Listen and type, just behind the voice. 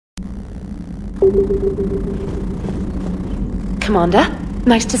Commander,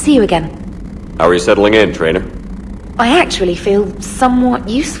 nice to see you again. How are you settling in, trainer? I actually feel somewhat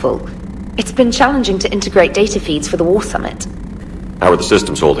useful. It's been challenging to integrate data feeds for the War Summit. How are the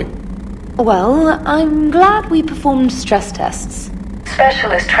systems holding? Well, I'm glad we performed stress tests.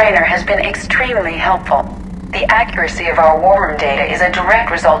 Specialist trainer has been extremely helpful. The accuracy of our war room data is a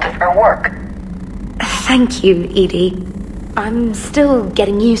direct result of her work. Thank you, Edie. I'm still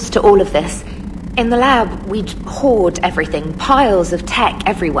getting used to all of this. In the lab, we'd hoard everything, piles of tech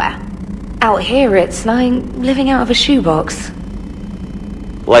everywhere. Out here, it's like living out of a shoebox.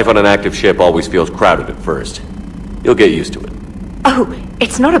 Life on an active ship always feels crowded at first. You'll get used to it. Oh,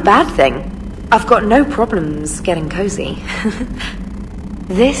 it's not a bad thing. I've got no problems getting cozy.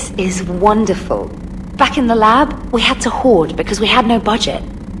 This is wonderful. Back in the lab, we had to hoard because we had no budget.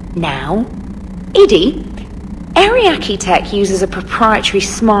 Now, Edie, Ariake Tech uses a proprietary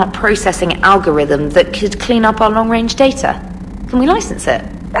smart processing algorithm that could clean up our long-range data. Can we license it?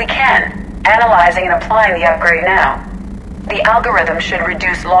 We can. Analyzing and applying the upgrade now. The algorithm should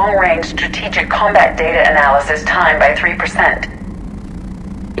reduce long-range strategic combat data analysis time by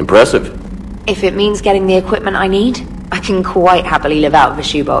 3%. Impressive. If it means getting the equipment I need, I can quite happily live out of a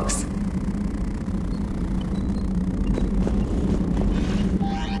shoebox.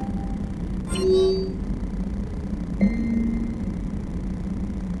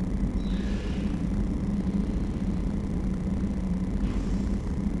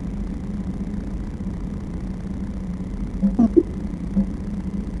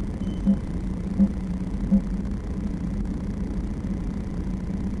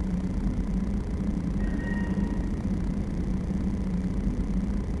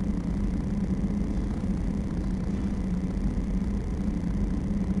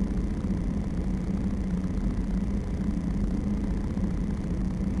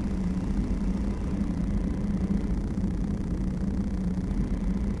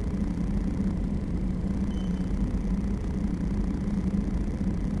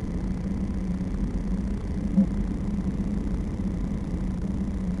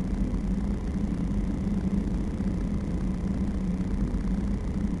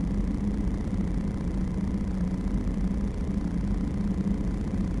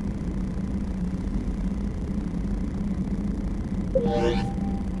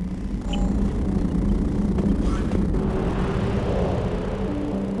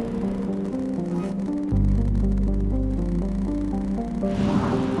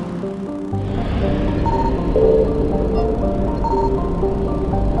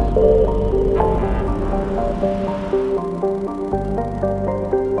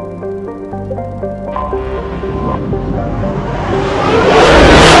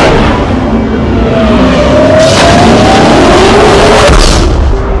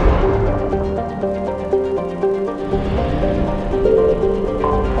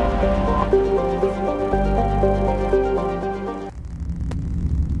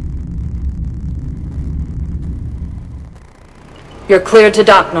 You're cleared to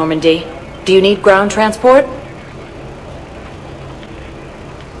dock, Normandy. Do you need ground transport?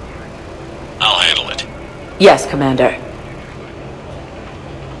 I'll handle it. Yes, Commander.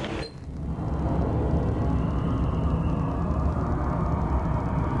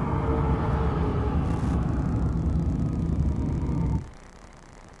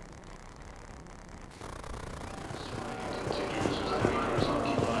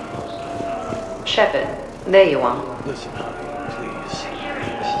 Shepard, there you are. Listen, honey, please.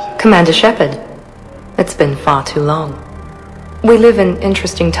 Commander Shepard, it's been far too long. We live in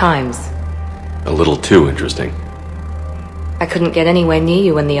interesting times. A little too interesting. I couldn't get anywhere near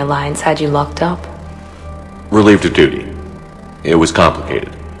you when the Alliance had you locked up. Relieved of duty. It was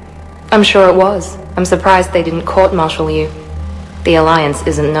complicated. I'm sure it was. I'm surprised they didn't court-martial you. The Alliance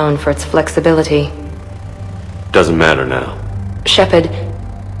isn't known for its flexibility. Doesn't matter now. Shepard,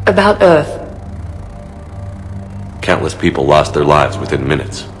 about Earth. Countless people lost their lives within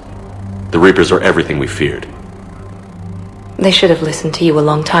minutes. The Reapers are everything we feared. They should have listened to you a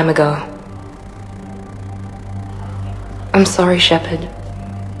long time ago. I'm sorry, Shepard.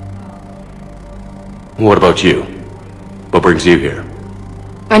 What about you? What brings you here?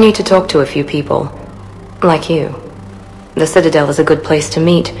 I need to talk to a few people. Like you. The Citadel is a good place to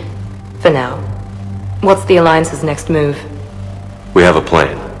meet. For now. What's the Alliance's next move? We have a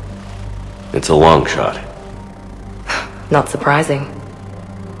plan. It's a long shot. Not surprising.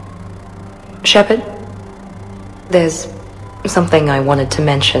 Shepard, there's something I wanted to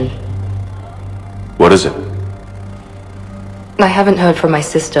mention. What is it? I haven't heard from my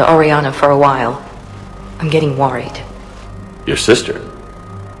sister, Oriana, for a while. I'm getting worried. Your sister?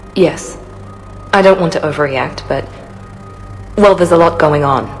 Yes. I don't want to overreact, but... well, there's a lot going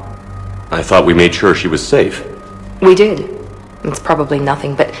on. I thought we made sure she was safe. We did. It's probably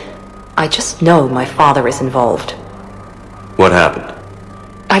nothing, but I just know my father is involved. What happened?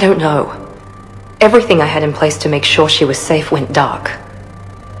 I don't know. Everything I had in place to make sure she was safe went dark.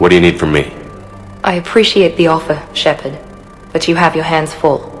 What do you need from me? I appreciate the offer, Shepard, but you have your hands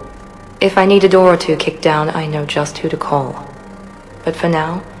full. If I need a door or two kicked down, I know just who to call. But for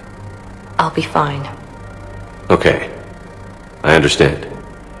now, I'll be fine. Okay. I understand.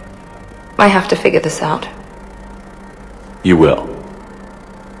 I have to figure this out. You will.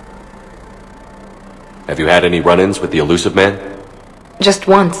 Have you had any run-ins with the elusive man? Just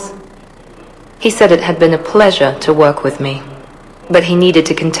once. He said it had been a pleasure to work with me, but he needed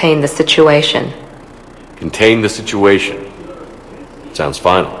to contain the situation. Contain the situation. Sounds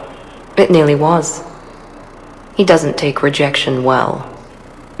final. It nearly was. He doesn't take rejection well.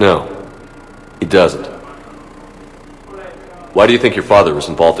 No, he doesn't. Why do you think your father was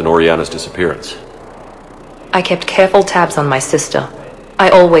involved in Oriana's disappearance? I kept careful tabs on my sister. I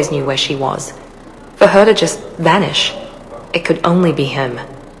always knew where she was. For her to just vanish, it could only be him.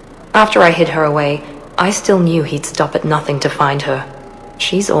 After I hid her away, I still knew he'd stop at nothing to find her.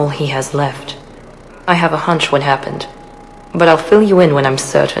 She's all he has left. I have a hunch what happened, but I'll fill you in when I'm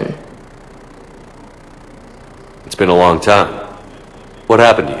certain. It's been a long time. What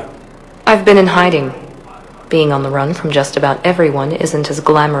happened to you? I've been in hiding. Being on the run from just about everyone isn't as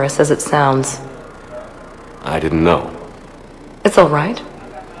glamorous as it sounds. I didn't know. It's all right.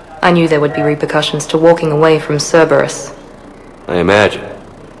 I knew there would be repercussions to walking away from Cerberus. I imagine.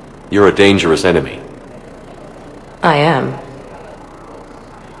 You're a dangerous enemy. I am.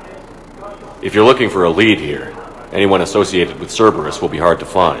 If you're looking for a lead here, anyone associated with Cerberus will be hard to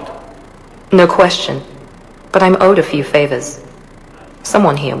find. No question. But I'm owed a few favors.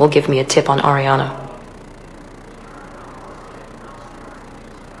 Someone here will give me a tip on Oriana.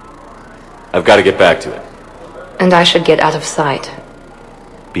 I've got to get back to it. And I should get out of sight.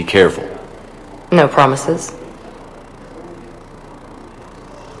 Be careful. No promises.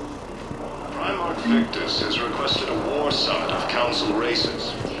 Primarch Victus has requested a war summit of council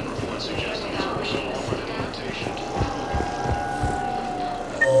races. Reports suggest he's also offered an invitation to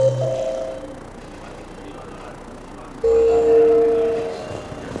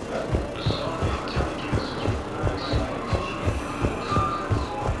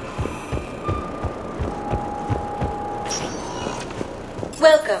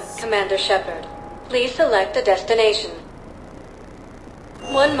Welcome, Commander Shepard. Please select a destination.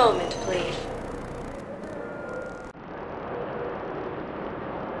 One moment, please.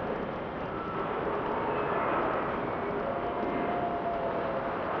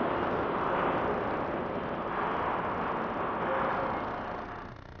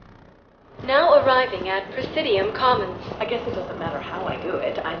 Now arriving at Presidium Commons. I guess it doesn't matter how I do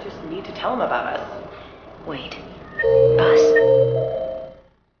it. I just need to tell them about us. Wait. Us?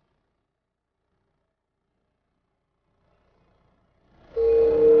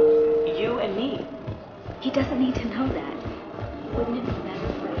 You and me. He doesn't need to know that. Wouldn't it be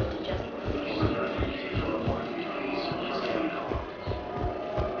better for him to just...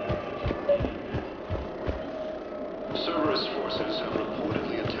 Cerberus forces have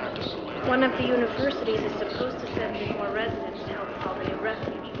reportedly attacked a Solarian. One of the universities is supposed to send in more residents to help colony of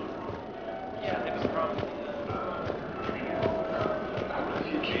refugees.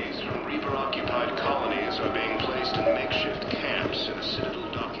 Refugees from Reaper-occupied colonies are being placed in makeshift camps in the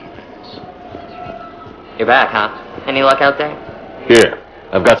Citadel docking bays. You're back, huh? Any luck out there? Here,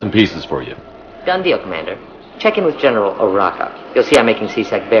 I've got some pieces for you. Done deal, Commander. Check in with General Oraka. You'll see I'm making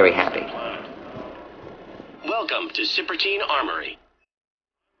C-Sec very happy. Welcome to Cypertine Armory.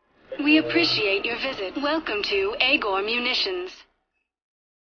 We appreciate your visit. Welcome to Agor Munitions.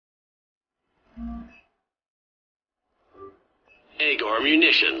 Agor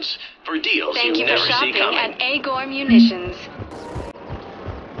Munitions. For deals Thank you for never see shopping coming. at Agor Munitions.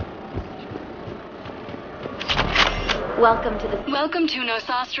 Welcome to the... Welcome to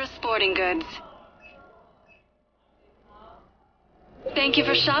Nosastra Sporting Goods. Thank you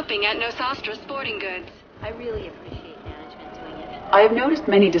for shopping at Nosastra Sporting Goods. I really appreciate management doing it. I have noticed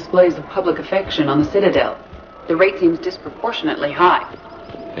many displays of public affection on the Citadel. The rate seems disproportionately high.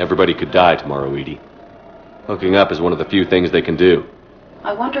 Everybody could die tomorrow, Edie. Hooking up is one of the few things they can do.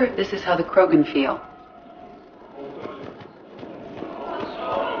 I wonder if this is how the Krogan feel.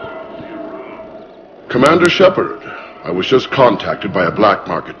 Commander Shepard, I was just contacted by a black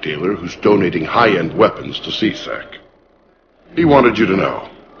market dealer who's donating high-end weapons to C-Sec. He wanted you to know.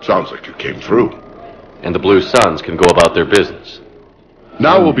 Sounds like you came through. And the Blue Suns can go about their business.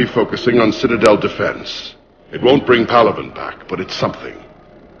 Now we'll be focusing on Citadel defense. It won't bring Palaven back, but it's something.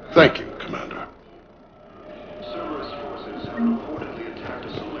 Thank you, Commander. Cerberus forces have reportedly attacked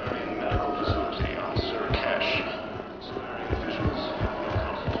a Solarian medical facility on Surcash. Solarian officials have no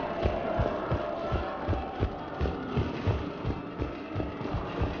comment.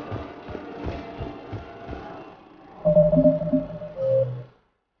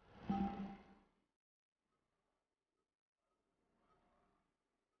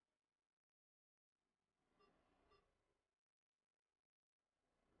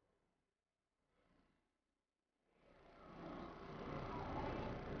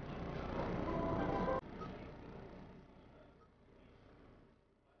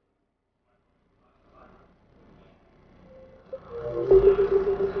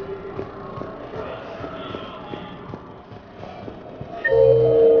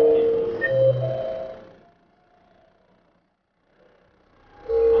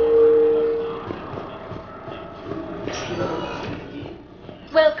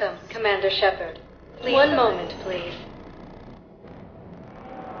 Welcome, Commander Shepard. One moment, please.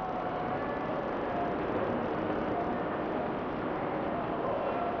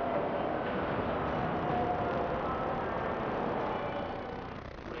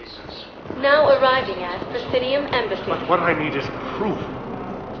 Now arriving at Presidium Embassy. But what I need is proof.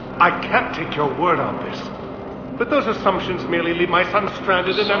 I can't take your word on this. But those assumptions merely leave my son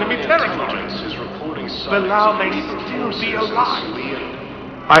stranded in enemy territory. Bilal may still be alive.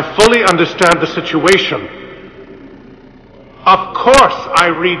 I fully understand the situation. Of course I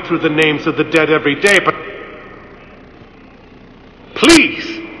read through the names of the dead every day, but...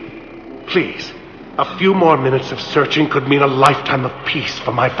 Please, a few more minutes of searching could mean a lifetime of peace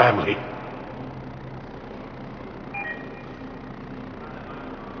for my family.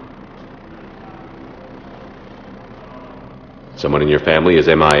 Someone in your family is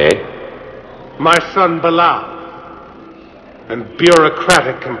MIA? My son Bilal. And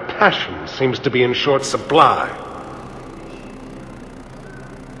bureaucratic compassion seems to be in short supply.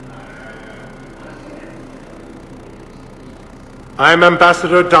 I am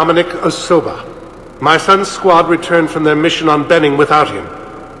Ambassador Dominic Osoba. My son's squad returned from their mission on Benning without him.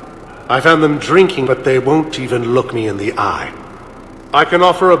 I found them drinking, but they won't even look me in the eye. I can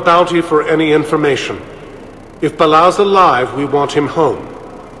offer a bounty for any information. If Bilal's alive, we want him home.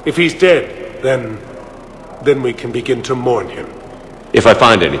 If he's dead, then we can begin to mourn him. If I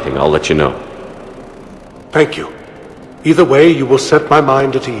find anything, I'll let you know. Thank you. Either way, you will set my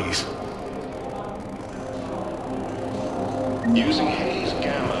mind at ease. Using Haze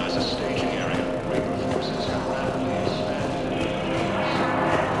Gamma as a staging area, Reaper forces have rapidly expanded.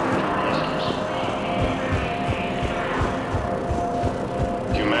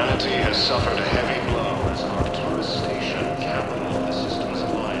 Humanity has suffered a heavy blow as Arcturus Station, capital of the Systems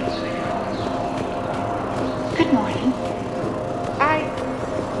Alliance. Good morning.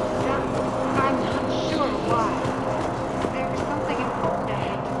 I'm not sure why. There was something important I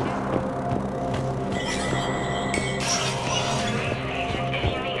had to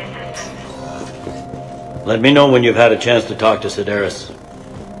do. Let me know when you've had a chance to talk to Sedaris.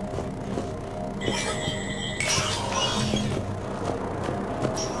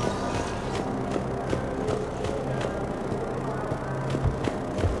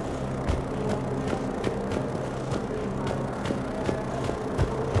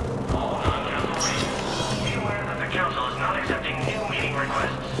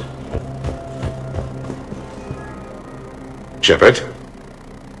 Shepard?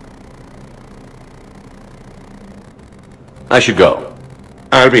 I should go.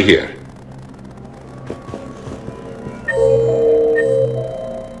 I'll be here.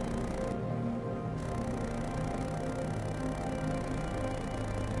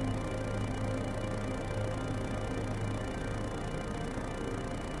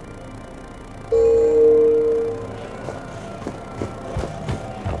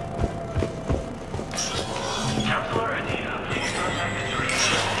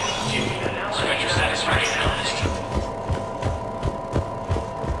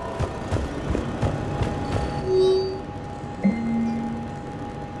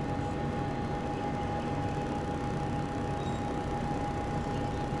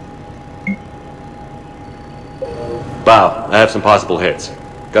 Wow, I have some possible hits.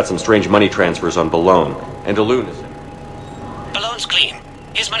 Got some strange money transfers on Balone, and Alun is... Balone's clean.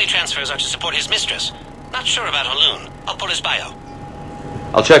 His money transfers are to support his mistress. Not sure about Alun. I'll pull his bio.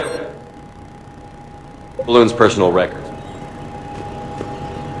 I'll check Balloon's personal records.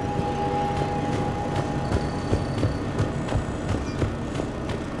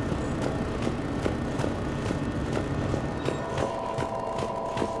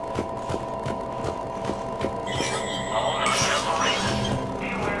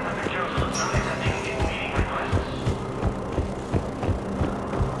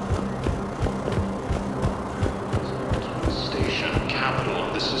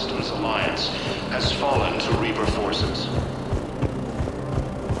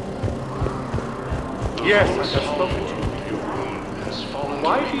 Yes, I have spoken to you.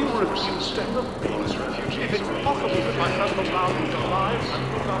 Why do you refuse to help me? If it's possible that my husband is alive and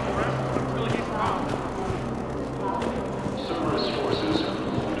look after him until he's found. Cerberus forces have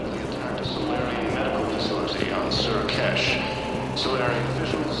reportedly attacked a Solarian medical facility on Kesh. Solarian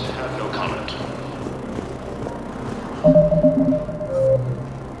officials have no comment.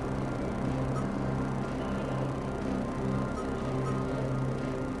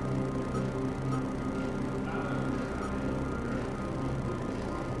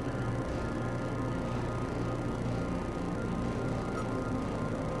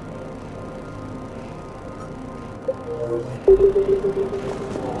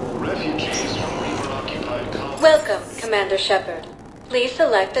 Refugees from Reaper-occupied colonies. Welcome, Commander Shepard. Please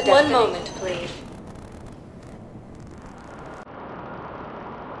select a destiny. One moment, please.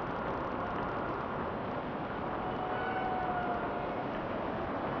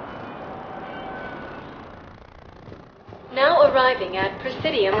 Now arriving at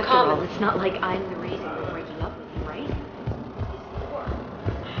Presidium After Commons. all, it's not like I'm the reason we're breaking up with him, right?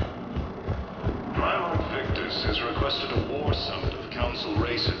 Mylon Victus has requested a war summit of Council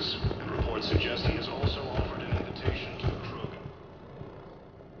races, and reports suggest he has also offered an invitation to the Krogan.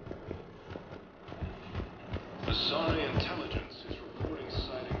 The Sari intelligence is reporting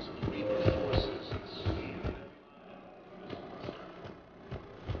sightings of Reaper forces in Sweden.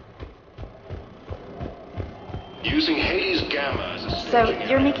 Using Hades Gamma as a So, staging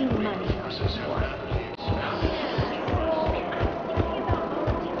you're area, making money. Reaper forces have rapidly expanded.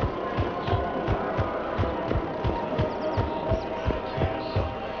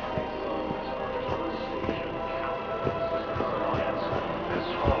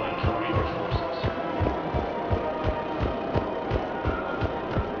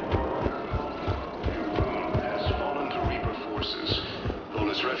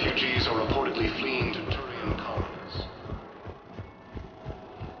 Refugees are reportedly fleeing to Turian colonies.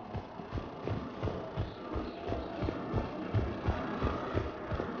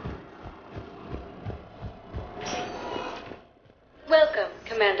 Welcome,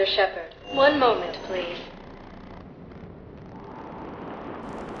 Commander Shepard. One moment, please.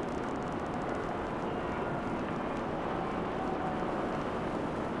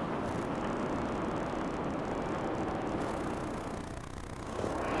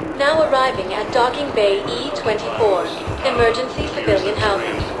 Now arriving at Docking Bay E-24, emergency civilian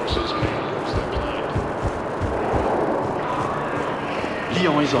housing.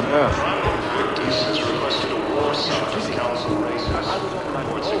 Leon is on Earth. Victus has requested a war summit of Council races.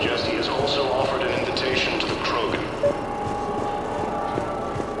 Reports suggest he has also offered an invitation to the Krogan.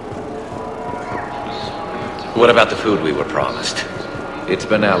 What about the food we were promised? It's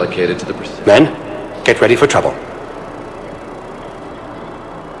been allocated to the Presidium. Men, get ready for trouble.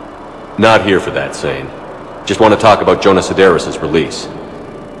 Not here for that, Sane. Just want to talk about Jonas Sedaris' release.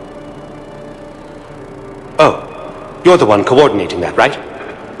 Oh, you're the one coordinating that, right?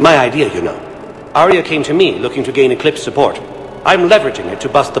 My idea, you know. Arya came to me looking to gain Eclipse support. I'm leveraging it to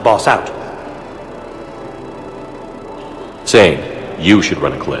bust the boss out. Sane, you should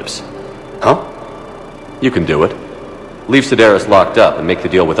run Eclipse. Huh? You can do it. Leave Sedaris locked up and make the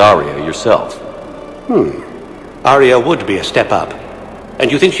deal with Arya yourself. Arya would be a step up.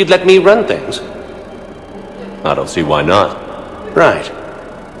 And you think she'd let me run things? I don't see why not. Right.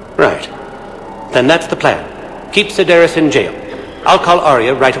 Then that's the plan. Keep Sedaris in jail. I'll call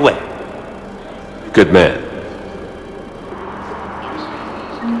Arya right away. Good man.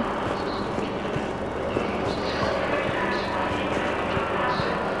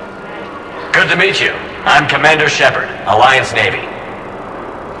 Good to meet you. I'm Commander Shepard, Alliance Navy.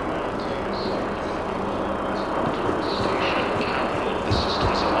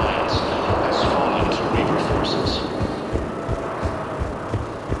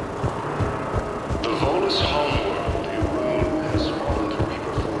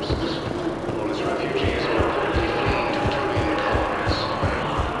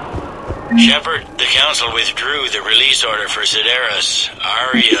 Shepard, the Council withdrew the release order for Sedaris.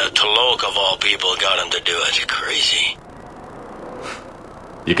 Arya Tolok, of all people, got him to do it. Crazy.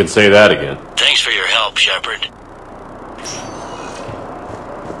 You can say that again. Thanks for your help, Shepard.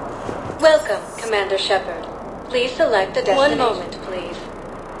 Welcome, Commander Shepard. Please select a destination. One moment, please.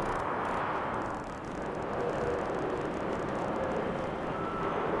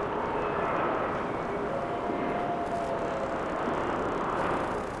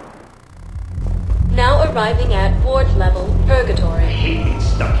 Now arriving at ward level, Purgatory. I hate being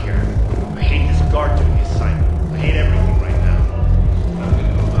stuck here. I hate this guard doing the assignment. I hate everything right now.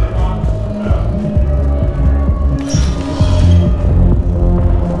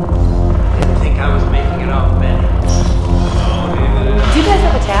 Didn't think I was making it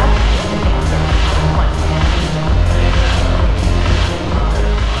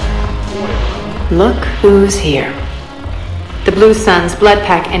Look who's here. The Blue Suns, Blood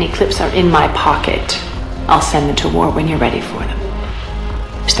Pack, and Eclipse are in my pocket. I'll send them to war when you're ready for them.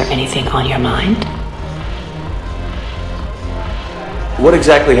 Is there anything on your mind? What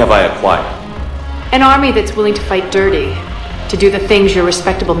exactly have I acquired? An army that's willing to fight dirty, to do the things your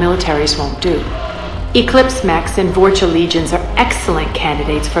respectable militaries won't do. Eclipse mechs and Vorcha legions are excellent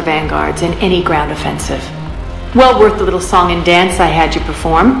candidates for vanguards in any ground offensive. Well worth the little song and dance I had you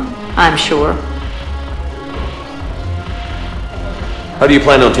perform, I'm sure. How do you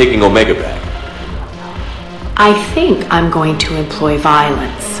plan on taking Omega back? I think I'm going to employ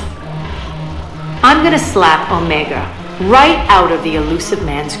violence. I'm gonna slap Omega right out of the elusive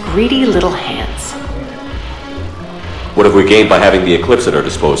man's greedy little hands. What have we gained by having the Eclipse at our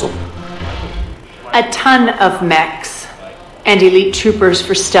disposal? A ton of mechs and elite troopers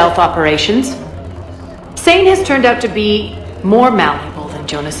for stealth operations. Sane has turned out to be more malleable than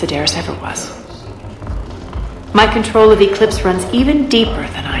Jonas Sedaris ever was. My control of Eclipse runs even deeper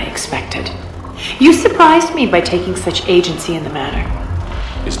than I expected. You surprised me by taking such agency in the matter.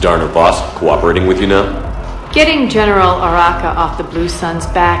 Is Darner Voss cooperating with you now? Getting General Araka off the Blue Sun's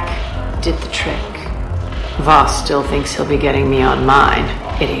back did the trick. Voss still thinks he'll be getting me on mine,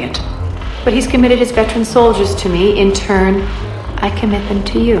 idiot. But he's committed his veteran soldiers to me. In turn, I commit them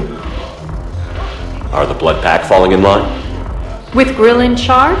to you. Are the Blood Pack falling in line? With Grill in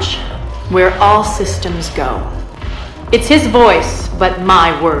charge, where all systems go. It's his voice, but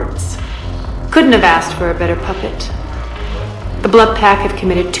my words. Couldn't have asked for a better puppet. The Blood Pack have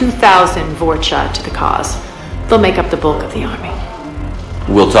committed 2,000 Vorcha to the cause. They'll make up the bulk of the army.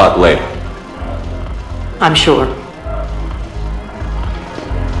 We'll talk later. I'm sure.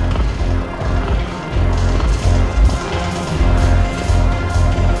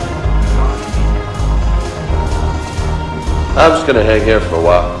 I'm just gonna hang here for a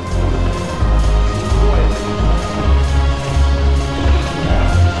while.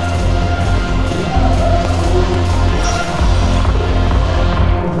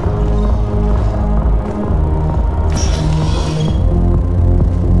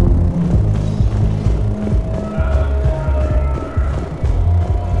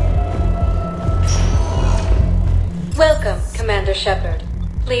 Welcome, Commander Shepard.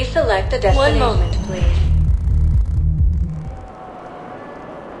 Please select a destination. One moment, please.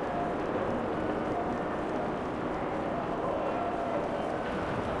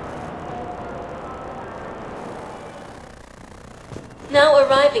 Now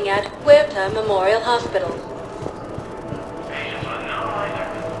arriving at Huerta Memorial Hospital.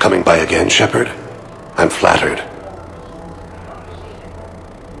 Coming by again, Shepard? I'm flattered.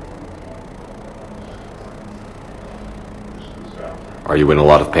 Are you in a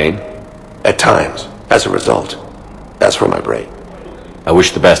lot of pain? At times, as a result. As for my brain. I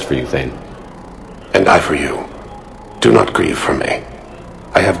wish the best for you, Thane. And I for you. Do not grieve for me.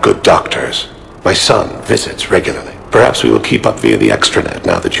 I have good doctors. My son visits regularly. Perhaps we will keep up via the extranet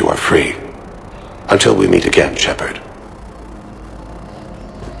now that you are free. Until we meet again, Shepard.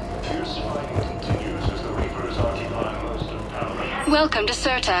 Welcome to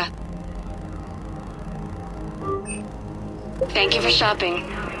Serta. Thank you for shopping.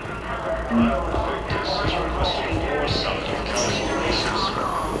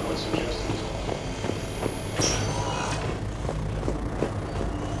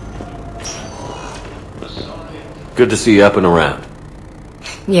 Good to see you up and around.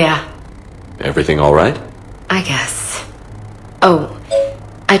 Yeah, Everything all right? I guess. Oh,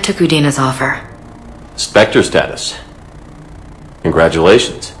 I took Udina's offer. Spectre status.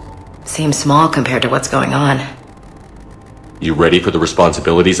 Congratulations. Seems small compared to what's going on. You ready for the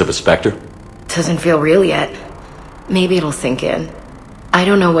responsibilities of a Spectre? Doesn't feel real yet. Maybe it'll sink in. I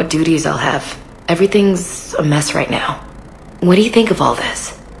don't know what duties I'll have. Everything's a mess right now. What do you think of all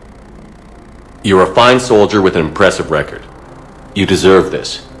this? You're a fine soldier with an impressive record. You deserve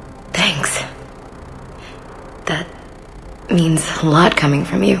this. Thanks. That means a lot coming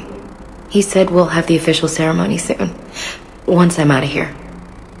from you. He said we'll have the official ceremony soon. Once I'm out of here.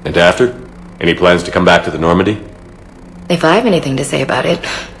 And after? Any plans to come back to the Normandy? If I have anything to say about it,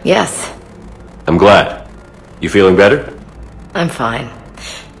 yes. I'm glad. You feeling better? I'm fine.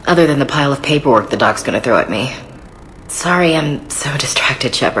 Other than the pile of paperwork the doc's gonna throw at me. Sorry I'm so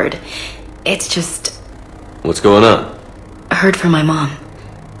distracted, Shepard. It's just... What's going on? I heard from my mom.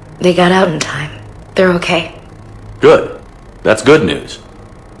 They got out in time. They're okay. Good. That's good news.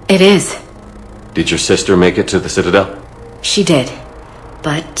 It is. Did your sister make it to the Citadel? She did.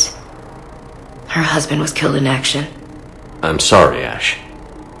 But... her husband was killed in action. I'm sorry, Ash.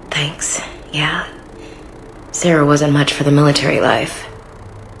 Thanks. Yeah. Sarah wasn't much for the military life.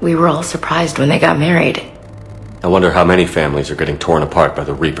 We were all surprised when they got married. I wonder how many families are getting torn apart by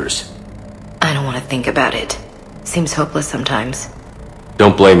the Reapers. I don't want to think about it. Seems hopeless sometimes.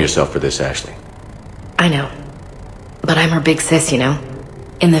 Don't blame yourself for this, Ashley. I know. But I'm her big sis, you know?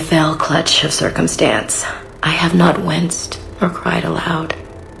 In the fell clutch of circumstance, I have not winced or cried aloud.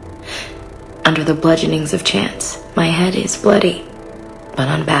 Under the bludgeonings of chance, my head is bloody, but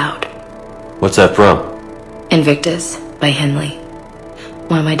unbowed. What's that from? Invictus by Henley.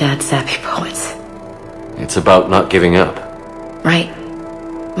 One of my dad's sappy poets. It's about not giving up. Right.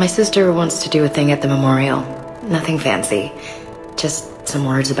 My sister wants to do a thing at the memorial. Nothing fancy. Just some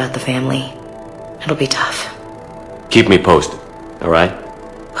words about the family. It'll be tough. Keep me posted, alright?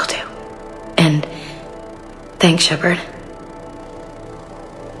 Will do. And thanks, Shepard.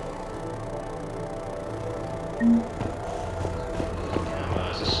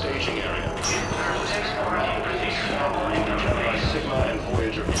 As a staging area. Sigma and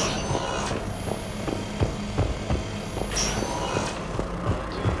Voyager.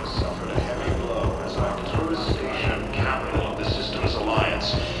 Suffered a heavy blow as Arcturus Station, capital of the Systems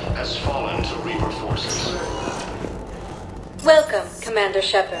Alliance, has fallen to Reaper forces. Welcome, Commander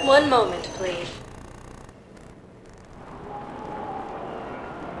Shepard. One moment, please.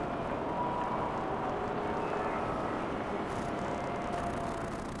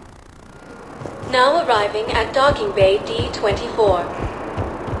 Now arriving at docking bay D-24.